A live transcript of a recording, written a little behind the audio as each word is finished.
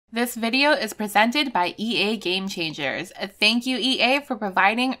This video is presented by EA Game Changers. Thank you, EA, for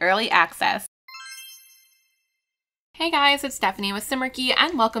providing early access. Hey guys, it's Stephanie with Simarchy,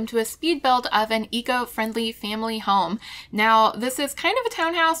 and welcome to a speed build of an eco-friendly family home. Now, this is kind of a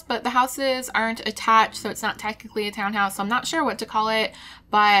townhouse, but the houses aren't attached, so it's not technically a townhouse, so I'm not sure what to call it.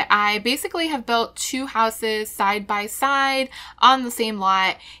 But I basically have built two houses side by side on the same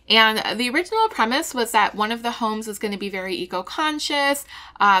lot. And the original premise was that one of the homes is going to be very eco-conscious,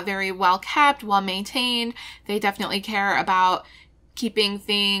 very well kept, well maintained. They definitely care about keeping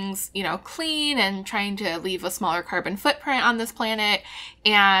things, clean and trying to leave a smaller carbon footprint on this planet.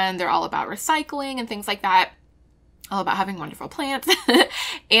 And they're all about recycling and things like that. All about having wonderful plants.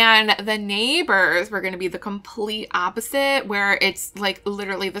 And the neighbors were going to be the complete opposite, where it's like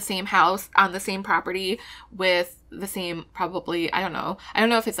literally the same house on the same property with the same, probably, I don't know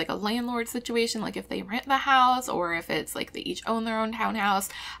if it's like a landlord situation, like if they rent the house, or if it's like they each own their own townhouse,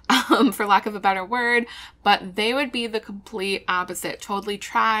 for lack of a better word. But they would be the complete opposite, totally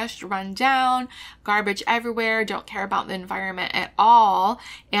trashed, run down, garbage everywhere, don't care about the environment at all.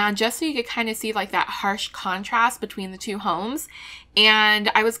 And just so you could kind of see like that harsh contrast between the two homes. And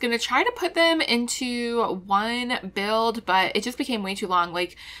I was going to try to put them into one build, but it just became way too long.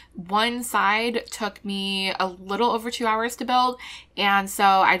 Like, one side took me a little over 2 hours to build, and so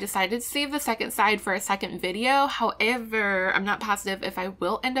I decided to save the second side for a second video. However, I'm not positive if I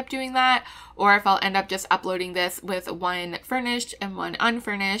will end up doing that, or if I'll end up just uploading this with one furnished and one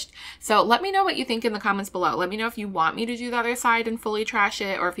unfurnished. So let me know what you think in the comments below. Let me know if you want me to do the other side and fully trash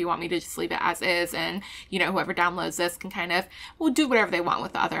it, or if you want me to just leave it as is, and whoever downloads this can kind of, do whatever they want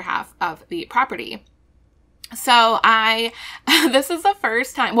with the other half of the property. So this is the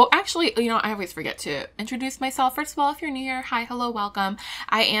first time, well, actually, I always forget to introduce myself. First of all, if you're new here, hi, hello, welcome.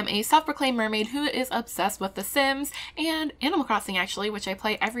 I am a self-proclaimed mermaid who is obsessed with The Sims and Animal Crossing, actually, which I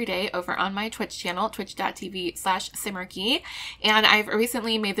play every day over on my Twitch channel, twitch.tv/Simarchy. And I've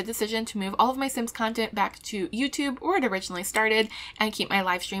recently made the decision to move all of my Sims content back to YouTube, where it originally started, and keep my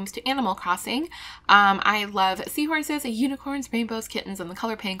live streams to Animal Crossing. I love seahorses, unicorns, rainbows, kittens, and the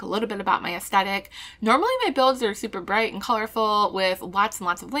color pink, a little bit about my aesthetic. Normally, my builds are super bright and colorful with lots and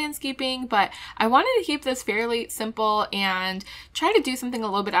lots of landscaping, but I wanted to keep this fairly simple and try to do something a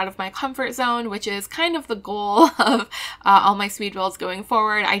little bit out of my comfort zone, which is kind of the goal of all my speed builds going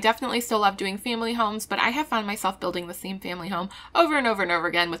forward. I definitely still love doing family homes, but I have found myself building the same family home over and over and over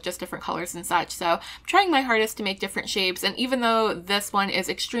again with just different colors and such. So I'm trying my hardest to make different shapes, and even though this one is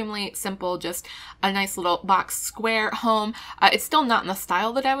extremely simple, just a nice little box square home, it's still not in the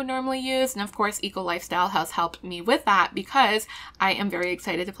style that I would normally use. And of course, Eco Lifestyle has helped me with that, because I am very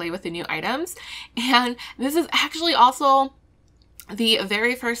excited to play with the new items. And this is actually also the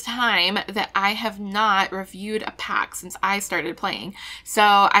very first time that I have not reviewed a pack since I started playing. So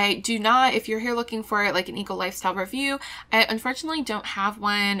I do not, if you're here looking for like an eco lifestyle review, I unfortunately don't have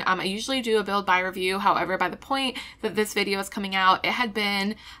one. I usually do a build buy review. However, by the point that this video is coming out, it had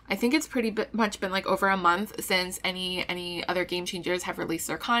been, I think it's pretty much been like over a month since any other Game Changers have released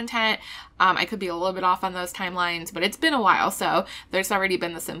their content. I could be a little bit off on those timelines, but it's been a while. So there's already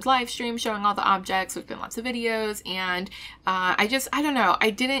been the Sims live stream showing all the objects. There's been lots of videos, and I don't know,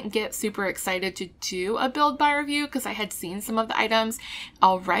 I didn't get super excited to do a build buy review because I had seen some of the items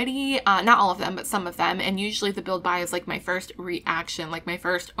already, not all of them, but some of them. And usually the build buy is like my first reaction, like my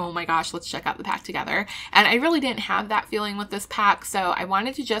first, oh my gosh, let's check out the pack together. And I really didn't have that feeling with this pack. So I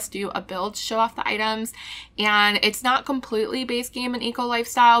wanted to just do a build, show off the items. And it's not completely base game and eco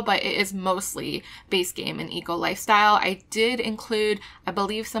lifestyle, but it is mostly base game and eco lifestyle. I did include, I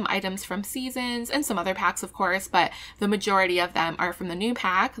believe, some items from Seasons and some other packs, of course, but the majority of them are from the new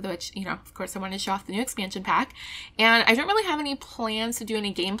pack, which, of course, I wanted to show off the new expansion pack. And I don't really have any plans to do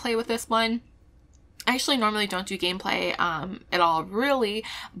any gameplay with this one. I actually normally don't do gameplay at all, really,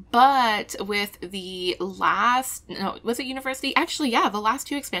 but with the last, no, was it University? Actually, yeah, the last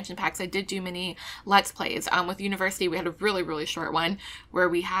two expansion packs, I did do mini Let's Plays. With University, we had a really, really short one where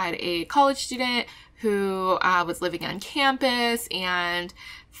we had a college student who was living on campus and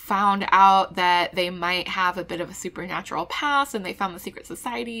found out that they might have a bit of a supernatural past, and they found the secret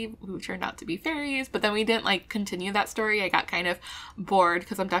society who turned out to be fairies. But then we didn't like continue that story. I got kind of bored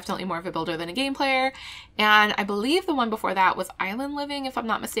because I'm definitely more of a builder than a game player. And I believe the one before that was Island Living, if I'm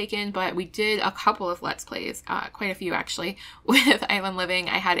not mistaken, but we did a couple of Let's Plays, quite a few actually, with Island Living.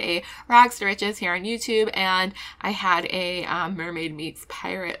 I had a Rags to Riches here on YouTube, and I had a Mermaid Meets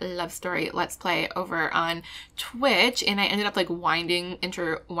Pirate Love Story Let's Play over on Twitch, and I ended up like winding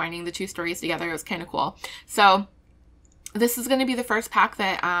the two stories together. It was kind of cool. So this is going to be the first pack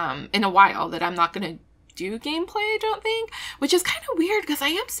that in a while that I'm not going to do gameplay, I don't think, which is kind of weird because I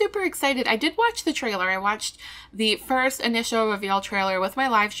am super excited. I did watch the trailer. I watched the first initial reveal trailer with my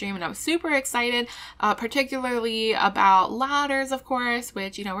live stream, and I was super excited, particularly about ladders, of course,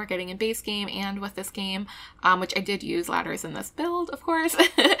 which, you know, we're getting in base game and with this game, which I did use ladders in this build, of course.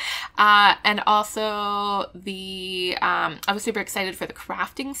 And also I was super excited for the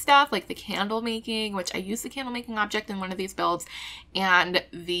crafting stuff, like the candle making, which I used the candle making object in one of these builds, and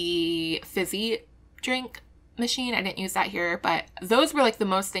the fizzy drink machine. I didn't use that here, but those were like the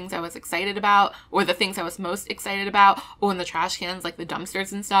most things I was excited about, or the things I was most excited about. Oh, and the trash cans, like the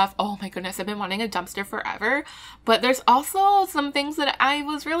dumpsters and stuff. Oh my goodness, I've been wanting a dumpster forever. But there's also some things that I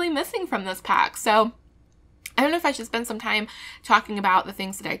was really missing from this pack. So I don't know if I should spend some time talking about the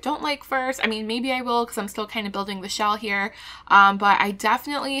things that I don't like first. I mean, maybe I will because I'm still kind of building the shell here. But I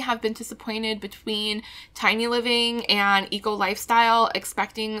definitely have been disappointed between Tiny Living and Eco Lifestyle,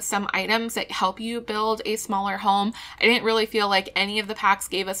 expecting some items that help you build a smaller home. I didn't really feel like any of the packs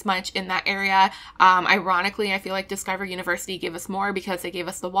gave us much in that area. Ironically, I feel like Discover University gave us more because they gave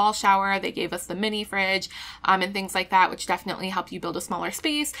us the wall shower, they gave us the mini fridge, and things like that, which definitely help you build a smaller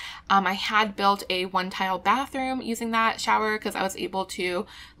space. I had built a one-tile bathroom using that shower because I was able to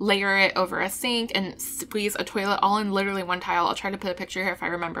layer it over a sink and squeeze a toilet all in literally one tile. I'll try to put a picture here if I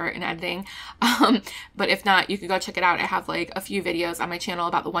remember in editing. But if not, you could go check it out. I have like a few videos on my channel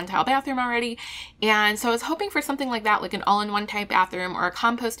about the one tile bathroom already. And so I was hoping for something like that, like an all-in-one type bathroom or a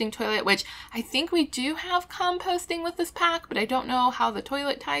composting toilet, which I think we do have composting with this pack, but I don't know how the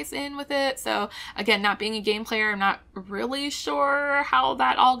toilet ties in with it. So again, not being a game player, I'm not really sure how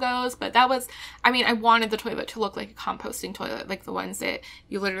that all goes, but that was, I mean, I wanted the toilet to look like a composting toilet, like the ones that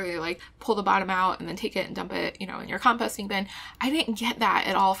you literally like pull the bottom out and then take it and dump it, you know, in your composting bin. I didn't get that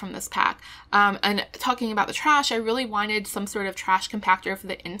at all from this pack. And talking about the trash, I really wanted some sort of trash compactor for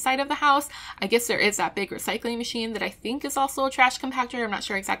the inside of the house. I guess there is that big recycling machine that I think is also a trash compactor. I'm not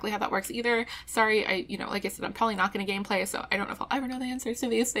sure exactly how that works either. Sorry, you know, like I said, I'm probably not going to gameplay, so I don't know if I'll ever know the answers to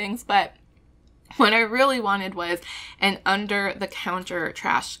these things, but what I really wanted was an under-the-counter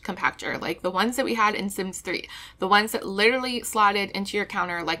trash compactor, like the ones that we had in Sims 3. The ones that literally slotted into your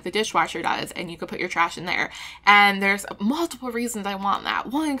counter like the dishwasher does, and you could put your trash in there. And there's multiple reasons I want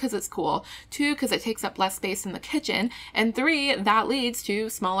that. 1, because it's cool. 2, because it takes up less space in the kitchen. And 3, that leads to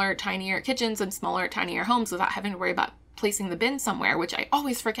smaller, tinier kitchens and smaller, tinier homes without having to worry about placing the bin somewhere, which I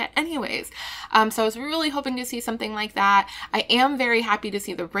always forget anyways. So I was really hoping to see something like that. I am very happy to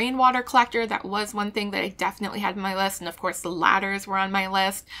see the rainwater collector. That was one thing that I definitely had on my list. And of course the ladders were on my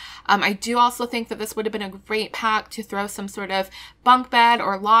list. I do also think that this would have been a great pack to throw some sort of bunk bed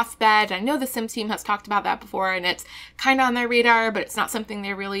or loft bed. I know the Sims team has talked about that before and it's kind of on their radar, but it's not something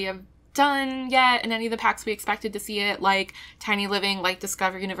they really have done yet in any of the packs we expected to see it, like Tiny Living, like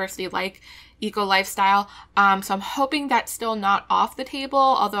Discover University, like Eco Lifestyle. So I'm hoping that's still not off the table,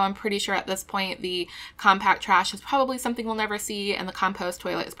 although I'm pretty sure at this point the compact trash is probably something we'll never see, and the compost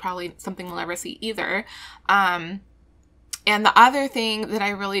toilet is probably something we'll never see either. And the other thing that I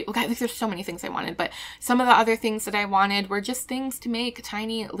really, okay, there's so many things I wanted, but some of the other things that I wanted were just things to make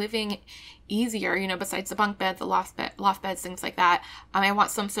Tiny Living easier, you know, besides the bunk bed, the loft beds, things like that. I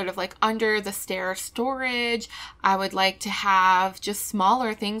want some sort of like under the stair storage. I would like to have just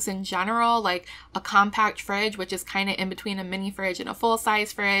smaller things in general, like a compact fridge, which is kind of in between a mini fridge and a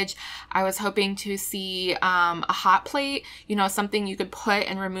full-size fridge. I was hoping to see a hot plate, you know, something you could put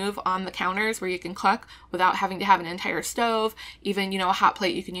and remove on the counters where you can cook without having to have an entire stove. Even, you know, a hot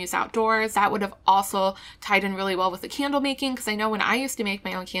plate you can use outdoors. That would have also tied in really well with the candle making, because I know when I used to make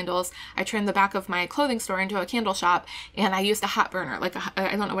my own candles, I turned the back of my clothing store into a candle shop, and I used a hot burner, like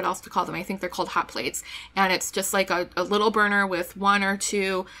I don't know what else to call them. I think they're called hot plates, and it's just like a little burner with 1 or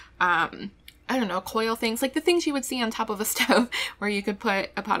 2 I don't know, coil things, like the things you would see on top of a stove where you could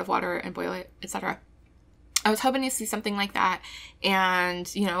put a pot of water and boil it, etc. I was hoping to see something like that, and,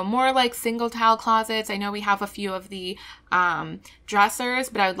 you know, more like single tile closets. I know we have a few of the dressers,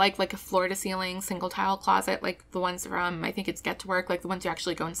 but I would like a floor to ceiling single tile closet, like the ones from, I think it's Get to Work, like the ones you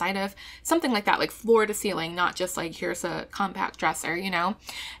actually go inside of, something like that, like floor to ceiling, not just like here's a compact dresser, you know.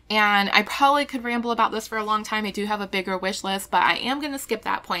 And I probably could ramble about this for a long time. I do have a bigger wish list, but I am going to skip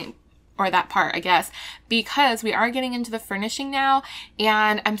that point, or that part, I guess, because we are getting into the furnishing now,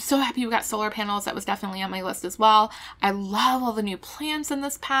 and I'm so happy we got solar panels. That was definitely on my list as well. I love all the new plants in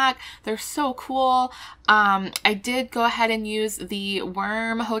this pack. They're so cool. I did go ahead and use the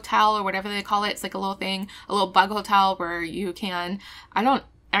worm hotel, or whatever they call it. It's like a little thing, a little bug hotel where you can, I don't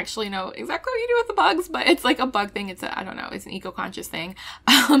actually know exactly what you do with the bugs, but it's like a bug thing. It's a, I don't know, it's an eco-conscious thing.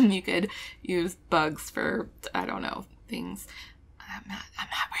 You could use bugs for, I don't know, things.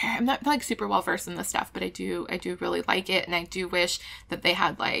 I'm not like super well versed in this stuff, but I do really like it, and I do wish that they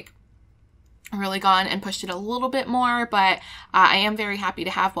had like really gone and pushed it a little bit more, but I am very happy to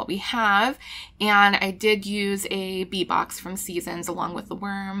have what we have. And I did use a bee box from Seasons along with the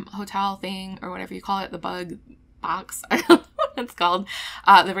worm hotel thing, or whatever you call it, the bug box. I don't know what it's called.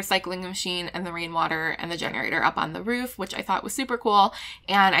 The recycling machine and the rainwater and the generator up on the roof, which I thought was super cool.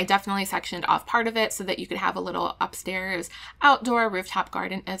 And I definitely sectioned off part of it so that you could have a little upstairs outdoor rooftop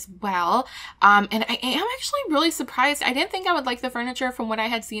garden as well. And I am actually really surprised. I didn't think I would like the furniture from what I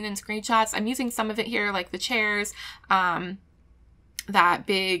had seen in screenshots. I'm using some of it here, like the chairs, that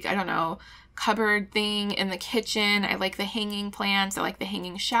big, I don't know, cupboard thing in the kitchen. I like the hanging plants. I like the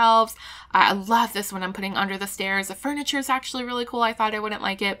hanging shelves. I love this one I'm putting under the stairs. The furniture is actually really cool. I thought I wouldn't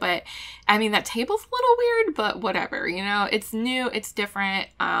like it, but I mean, that table's a little weird, but whatever, you know, it's new, it's different.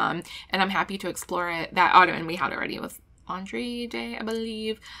 And I'm happy to explore it. That ottoman we had already with laundry day, I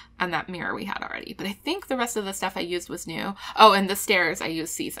believe, and that mirror we had already, but I think the rest of the stuff I used was new. Oh, and the stairs I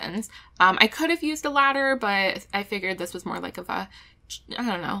used Seasons. I could have used a ladder, but I figured this was more like of a, I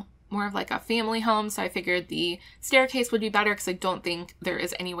don't know, more of like a family home, so I figured the staircase would be better because I don't think there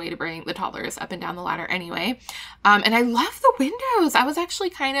is any way to bring the toddlers up and down the ladder anyway. And I love the windows. I was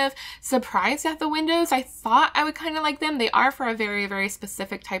actually kind of surprised at the windows. I thought I would kind of like them. They are for a very, very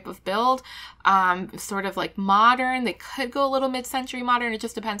specific type of build, sort of like modern. They could go a little mid-century modern. It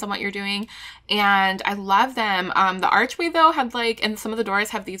just depends on what you're doing. And I love them. The archway though had like, and some of the doors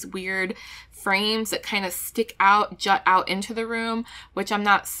have these weird frames that kind of stick out, jut out into the room, which I'm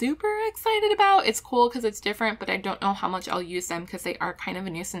not super excited about. It's cool because it's different, but I don't know how much I'll use them because they are kind of a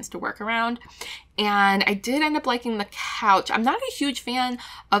nuisance to work around. And I did end up liking the couch. I'm not a huge fan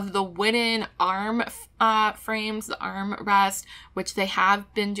of the wooden arm frames, the arm rest, which they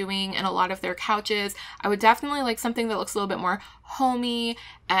have been doing in a lot of their couches. I would definitely like something that looks a little bit more homey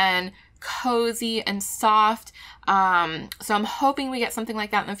and cozy and soft. So I'm hoping we get something like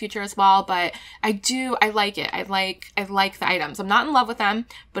that in the future as well, but I like it. I like the items. I'm not in love with them,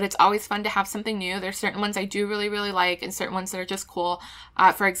 but it's always fun to have something new. There's certain ones I do really, really like, and certain ones that are just cool.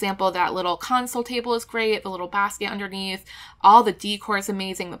 For example, that little console table is great. The little basket underneath, all the decor is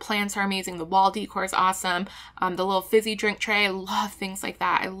amazing. The plants are amazing. The wall decor is awesome. The little fizzy drink tray, I love things like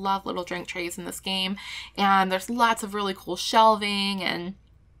that. I love little drink trays in this game. And there's lots of really cool shelving and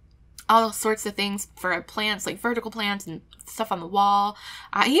all sorts of things for plants, like vertical plants and stuff on the wall.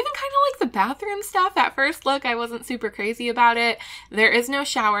 I even kind of like the bathroom stuff. At first look, I wasn't super crazy about it. There is no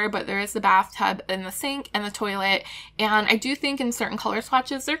shower, but there is the bathtub and the sink and the toilet. And I do think in certain color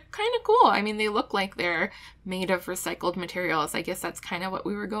swatches, they're kind of cool. I mean, they look like they're made of recycled materials. I guess that's kind of what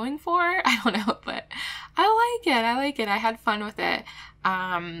we were going for. I don't know, but I like it. I like it. I had fun with it.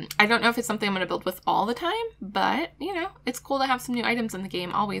 I don't know if it's something I'm going to build with all the time, but you know, it's cool to have some new items in the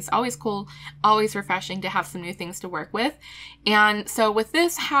game. Always cool, always refreshing to have some new things to work with. And so with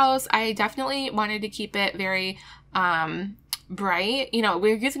this house, I definitely wanted to keep it very, bright. You know,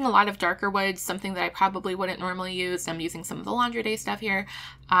 we're using a lot of darker woods, something that I probably wouldn't normally use. I'm using some of the laundry day stuff here.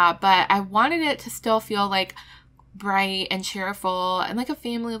 But I wanted it to still feel like bright and cheerful, and like a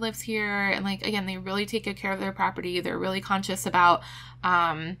family lives here, and like, again, they really take good care of their property. They're really conscious about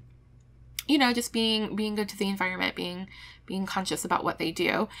you know, just being good to the environment, being conscious about what they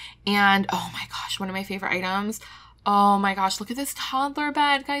do. And oh my gosh, one of my favorite items, oh my gosh, look at this toddler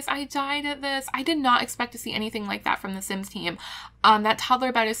bed, guys. I died at this. I did not expect to see anything like that from the Sims team. That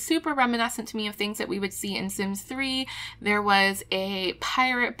toddler bed is super reminiscent to me of things that we would see in Sims 3. There was a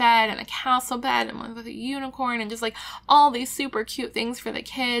pirate bed and a castle bed and one with a unicorn and just like all these super cute things for the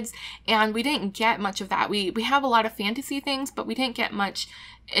kids. And we didn't get much of that. We have a lot of fantasy things, but we didn't get much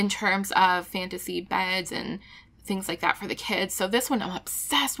in terms of fantasy beds and things like that for the kids. So this one I'm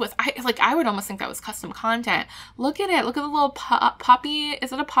obsessed with. I would almost think that was custom content. Look at it. Look at the little poppy.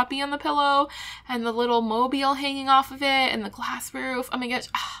 Is it a poppy on the pillow? And the little mobile hanging off of it and the glass roof. Oh my gosh.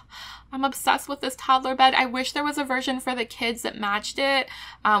 I'm obsessed with this toddler bed. I wish there was a version for the kids that matched it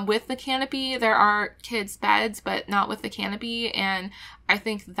with the canopy. There are kids' beds, but not with the canopy. And I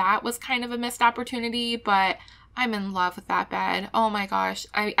think that was kind of a missed opportunity, but I'm in love with that bed. Oh my gosh.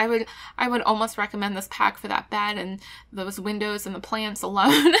 I would almost recommend this pack for that bed and those windows and the plants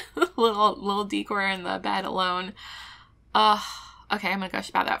alone. little decor in the bed alone. Okay, I'm gonna gush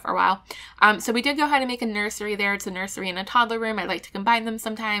about that for a while. So we did go ahead and make a nursery there. It's a nursery and a toddler room. I like to combine them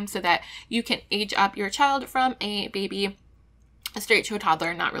sometimes so that you can age up your child from a baby straight to a toddler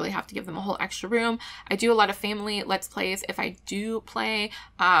and not really have to give them a whole extra room. I do a lot of family Let's Plays if I do play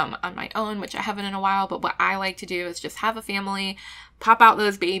on my own, which I haven't in a while, but what I like to do is just have a family, pop out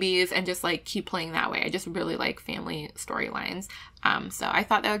those babies and just like keep playing that way. I just really like family storylines. So I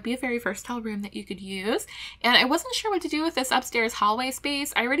thought that would be a very versatile room that you could use. And I wasn't sure what to do with this upstairs hallway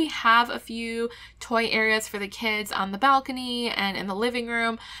space. I already have a few toy areas for the kids on the balcony and in the living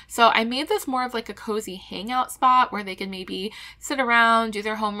room. So I made this more of like a cozy hangout spot where they could maybe sit around, do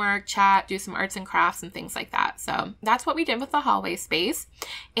their homework, chat, do some arts and crafts and things like that. So that's what we did with the hallway space.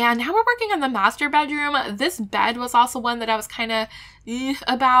 And now we're working on the master bedroom. This bed was also one that I was kind of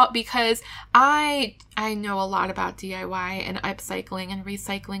about because I know a lot about DIY and upcycling and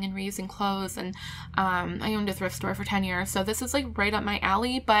recycling and reusing clothes, and I owned a thrift store for 10 years, so this is like right up my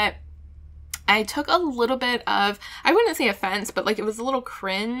alley. But I took a little bit of, I wouldn't say offense, but like it was a little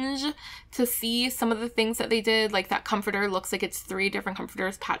cringe to see some of the things that they did. Like that comforter looks like it's 3 different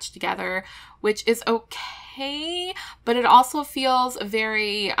comforters patched together, which is okay, but it also feels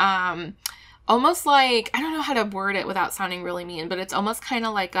very almost like, I don't know how to word it without sounding really mean, but it's almost kind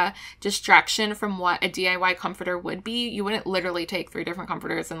of like a distraction from what a DIY comforter would be. You wouldn't literally take 3 different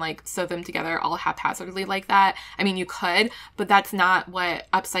comforters and like sew them together all haphazardly like that. I mean, you could, but that's not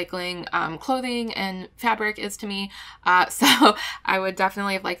what upcycling clothing and fabric is to me. So I would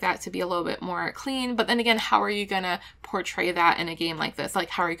definitely like that to be a little bit more clean. But then again, how are you going to portray that in a game like this? Like,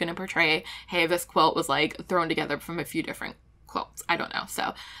 how are you going to portray, hey, this quilt was like thrown together from a few different quilts? I don't know.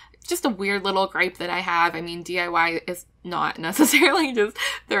 So just a weird little gripe that I have. I mean, DIY is not necessarily just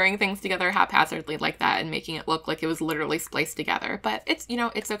throwing things together haphazardly like that and making it look like it was literally spliced together, but it's, you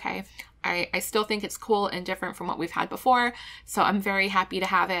know, it's okay. I still think it's cool and different from what we've had before, so I'm very happy to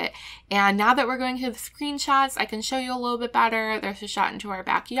have it. And now that we're going to the screenshots, I can show you a little bit better. There's a shot into our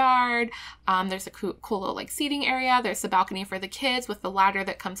backyard. There's a cool little like seating area. There's the balcony for the kids with the ladder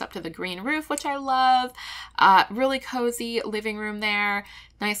that comes up to the green roof, which I love. Really cozy living room there.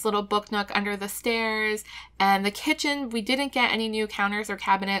 Nice little book nook under the stairs. And the kitchen, we didn't get any new counters or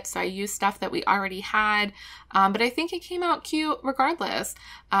cabinets, so I used stuff that we already had. But I think it came out cute regardless.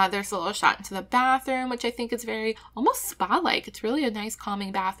 There's a little shot into the bathroom, which I think is very almost spa-like. It's really a nice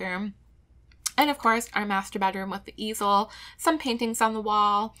calming bathroom. And of course, our master bedroom with the easel, some paintings on the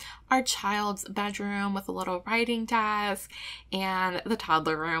wall, our child's bedroom with a little writing desk, and the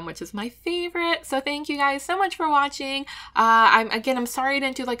toddler room, which is my favorite. So thank you guys so much for watching. I'm sorry I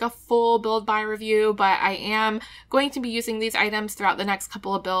didn't do like a full build buy review, but I am going to be using these items throughout the next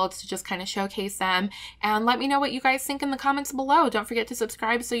couple of builds to just kind of showcase them. And let me know what you guys think in the comments below. Don't forget to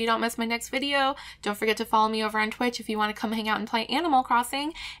subscribe so you don't miss my next video. Don't forget to follow me over on Twitch if you want to come hang out and play Animal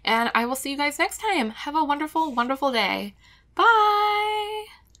Crossing. And I will see you guys next time. Have a wonderful, wonderful day. Bye!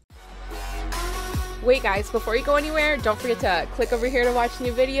 Wait guys, before you go anywhere, don't forget to click over here to watch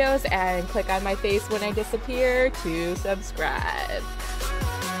new videos and click on my face when I disappear to subscribe.